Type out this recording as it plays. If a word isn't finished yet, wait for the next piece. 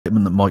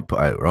statement that Mike put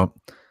out, right?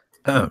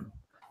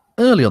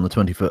 Early on the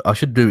 21st, I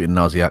should do it in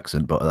Nazi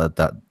accent, but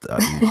that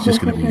is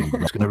just going to be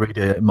just going to read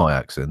it in my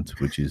accent,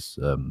 which is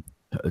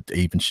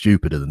even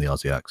stupider than the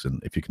Aussie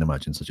accent, if you can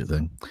imagine such a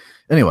thing.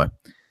 Anyway,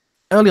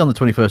 early on the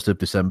 21st of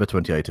December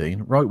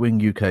 2018,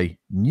 right-wing UK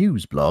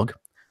news blog,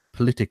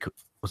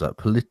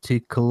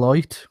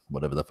 Politicalite,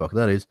 whatever the fuck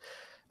that is,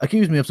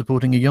 accused me of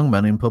supporting a young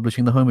man in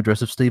publishing the home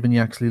address of Stephen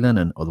Yaxley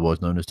Lennon,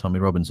 otherwise known as Tommy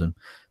Robinson.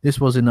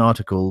 This was an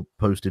article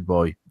posted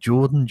by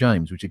Jordan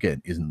James, which again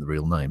isn't the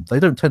real name. They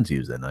don't tend to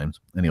use their names.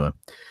 Anyway,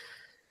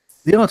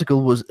 the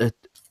article was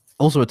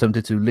also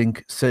attempted to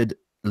link said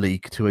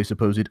leak to a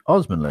supposed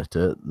Osman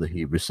letter that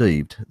he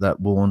received that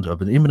warned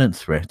of an imminent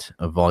threat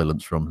of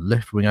violence from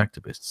left-wing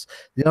activists.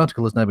 The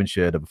article has now been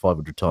shared over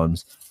 500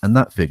 times, and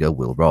that figure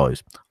will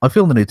rise. I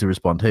feel the need to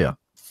respond here.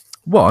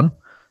 1.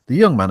 The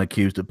young man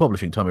accused of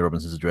publishing Tommy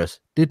Robinson's address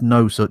did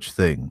no such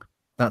thing.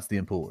 That's the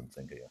important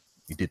thing here.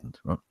 He didn't,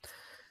 right?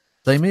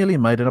 They merely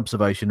made an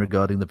observation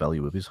regarding the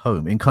value of his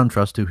home, in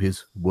contrast to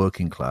his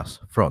working class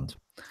front.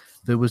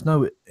 There was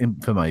no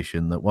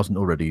information that wasn't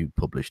already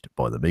published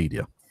by the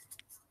media.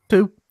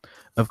 2.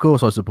 Of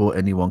course, I support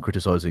anyone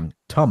criticising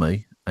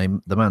Tommy.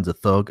 The man's a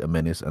thug, a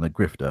menace, and a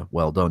grifter.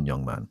 Well done,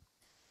 young man.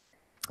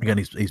 Again,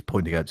 he's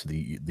pointing out to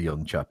the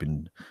young chap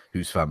in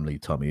whose family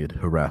Tommy had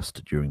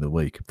harassed during the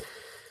week.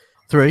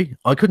 3.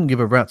 I couldn't give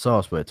a rat's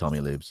ass where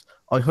Tommy lives.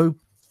 I hate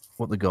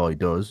what the guy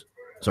does,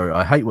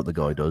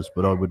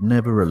 but I would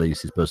never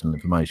release his personal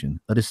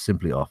information. That is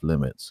simply off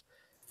limits.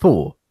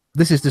 4.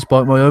 This is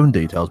despite my own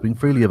details being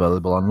freely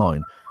available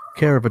online.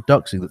 Care of a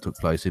doxing that took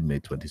place in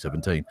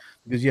mid-2017.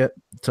 Because yet,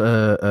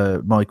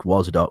 Mike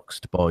was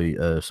doxed by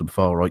some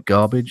far-right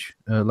garbage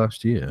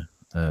last year,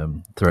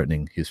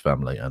 threatening his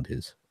family and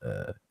his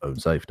own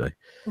safety.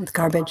 With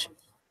garbage.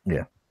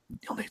 Yeah.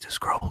 You'll need to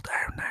scroll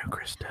down now,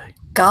 Christy.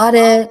 Got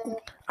it. And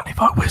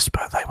if I whisper,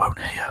 they won't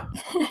hear.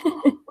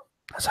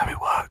 That's how it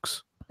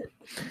works.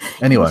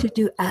 Anyway. You should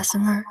do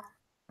ASMR.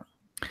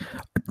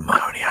 My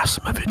only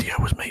ASMR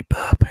video was me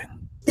burping.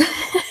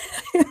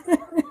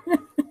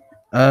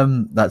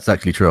 That's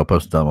actually true. I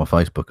posted that on my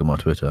Facebook and my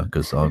Twitter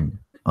because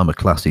I'm a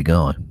classy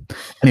guy.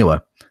 Anyway,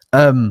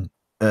 where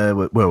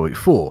were we?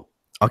 4.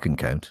 I can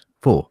count.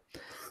 4.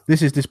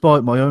 This is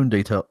despite my own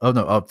detail. Oh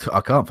no,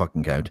 I can't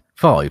fucking count.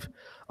 5.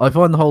 I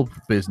find the whole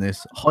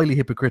business highly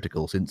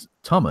hypocritical since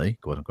Tommy,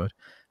 quote unquote,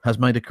 has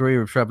made a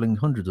career of travelling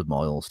hundreds of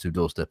miles to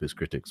doorstep his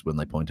critics when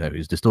they point out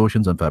his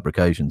distortions and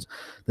fabrications.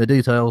 Their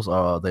details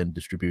are then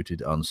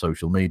distributed on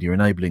social media,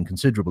 enabling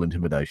considerable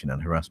intimidation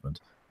and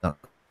harassment. That's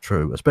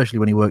true, especially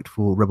when he worked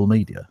for Rebel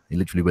Media. He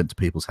literally went to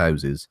people's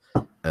houses,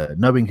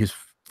 knowing his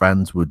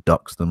fans would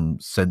dox them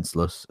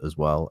senseless as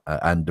well,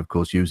 and of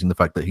course using the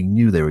fact that he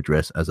knew their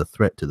address as a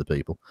threat to the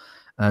people,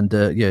 and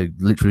yeah,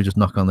 literally just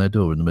knock on their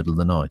door in the middle of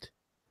the night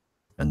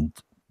and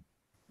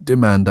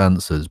demand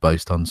answers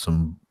based on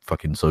some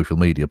fucking social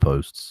media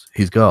posts.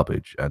 He's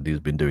garbage, and he's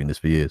been doing this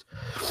for years.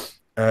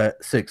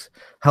 6.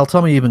 Hal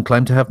Tommy even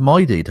claimed to have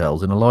my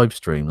details in a live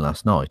stream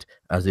last night,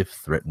 as if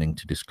threatening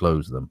to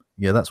disclose them.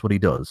 Yeah, that's what he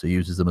does. He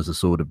uses them as a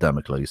sword of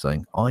Damocles,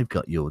 saying, I've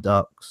got your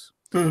docs.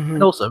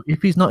 And also,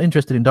 if he's not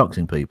interested in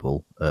doxing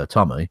people,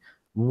 Tommy,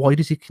 why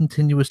does he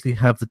continuously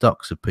have the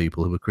docs of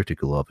people who are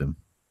critical of him?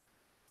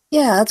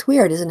 Yeah, that's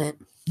weird, isn't it?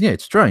 Yeah,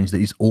 it's strange that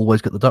he's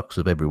always got the docs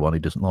of everyone he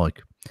doesn't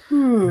like.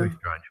 Very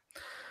strange.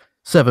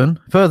 7.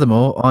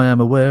 Furthermore, I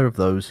am aware of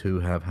those who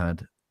have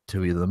had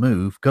to either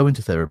move, go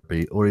into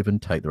therapy, or even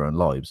take their own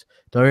lives,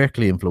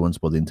 directly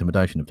influenced by the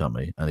intimidation of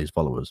Tommy and his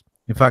followers.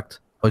 In fact,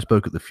 I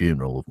spoke at the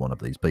funeral of one of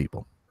these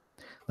people.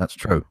 That's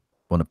true.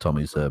 One of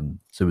Tommy's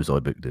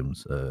suicide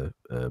victims,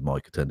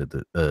 Mike attended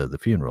the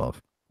funeral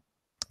of.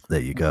 There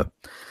you go.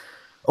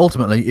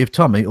 Ultimately, if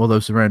Tommy or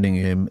those surrounding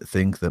him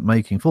think that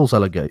making false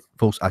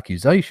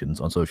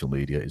accusations on social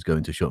media is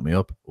going to shut me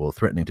up or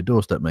threatening to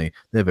doorstep me,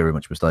 they're very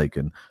much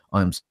mistaken.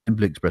 I am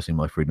simply expressing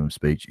my freedom of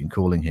speech in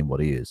calling him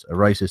what he is, a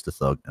racist, a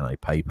thug, and a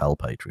PayPal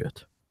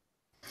patriot.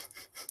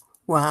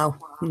 Wow.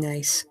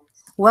 Nice.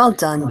 Well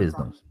done. That is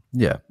nice.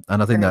 Yeah,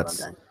 and I think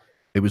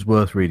it was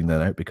worth reading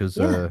that out because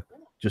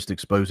just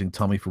exposing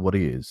Tommy for what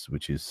he is,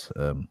 which is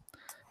a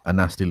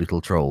nasty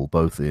little troll,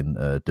 both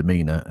in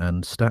demeanour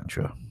and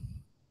stature.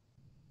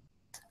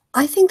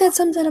 I think that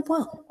sums it up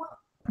well.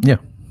 Yeah.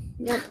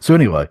 Yep. So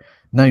anyway,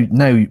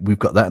 now we've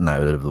got that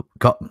now. Oh,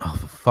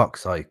 for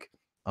fuck's sake!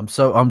 I'm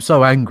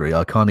so angry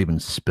I can't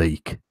even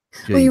speak.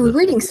 Jesus. Well, you were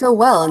reading so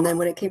well, and then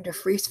when it came to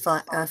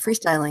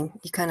freestyling,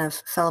 you kind of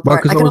fell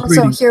apart. I can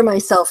also hear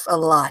myself a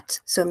lot,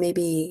 so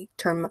maybe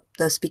turn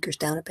the speakers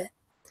down a bit.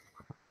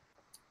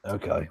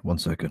 Okay, 1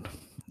 second.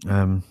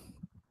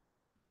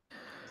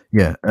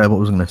 Yeah, what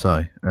was I going to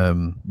say?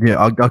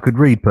 Yeah, I could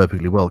read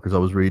perfectly well because I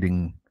was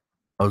reading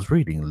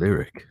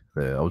lyric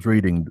there. I was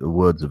reading the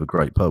words of a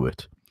great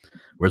poet.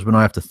 Whereas when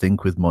I have to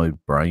think with my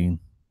brain,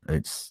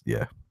 that's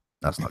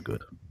not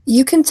good.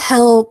 You can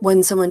tell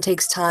when someone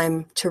takes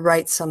time to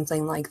write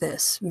something like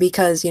this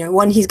because,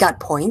 one, he's got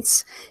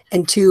points,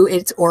 and 2,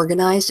 it's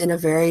organized in a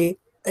very,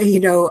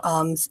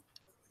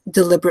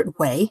 deliberate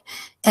way.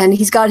 And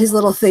he's got his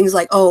little things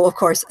like, oh, of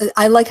course,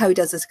 I like how he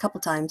does this a couple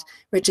times,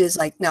 which is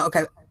like, no,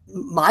 okay,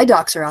 my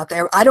dogs are out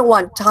there. I don't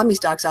want Tommy's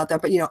dogs out there,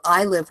 but, you know,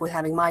 I live with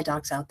having my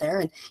dogs out there.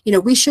 And, you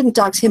know, we shouldn't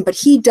dox him, but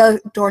he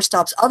door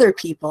stops other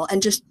people,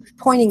 and just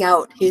pointing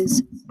out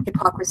his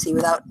hypocrisy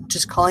without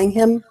just calling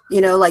him, you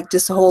know, like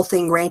just the whole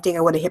thing ranting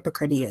at what a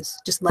hypocrite he is.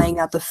 Just laying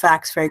out the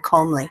facts very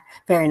calmly.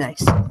 Very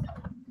nice.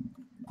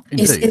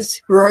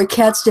 Is Rory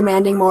Katz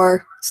demanding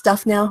more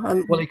stuff now?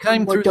 Well, he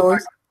came through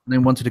doors and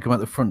then wanted to come out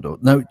the front door.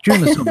 No,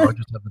 during the summer, I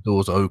just have the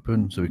doors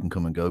open so he can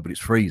come and go, but it's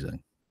freezing.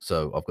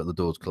 So I've got the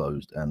doors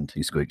closed and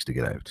he squeaks to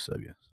get out. So, yes.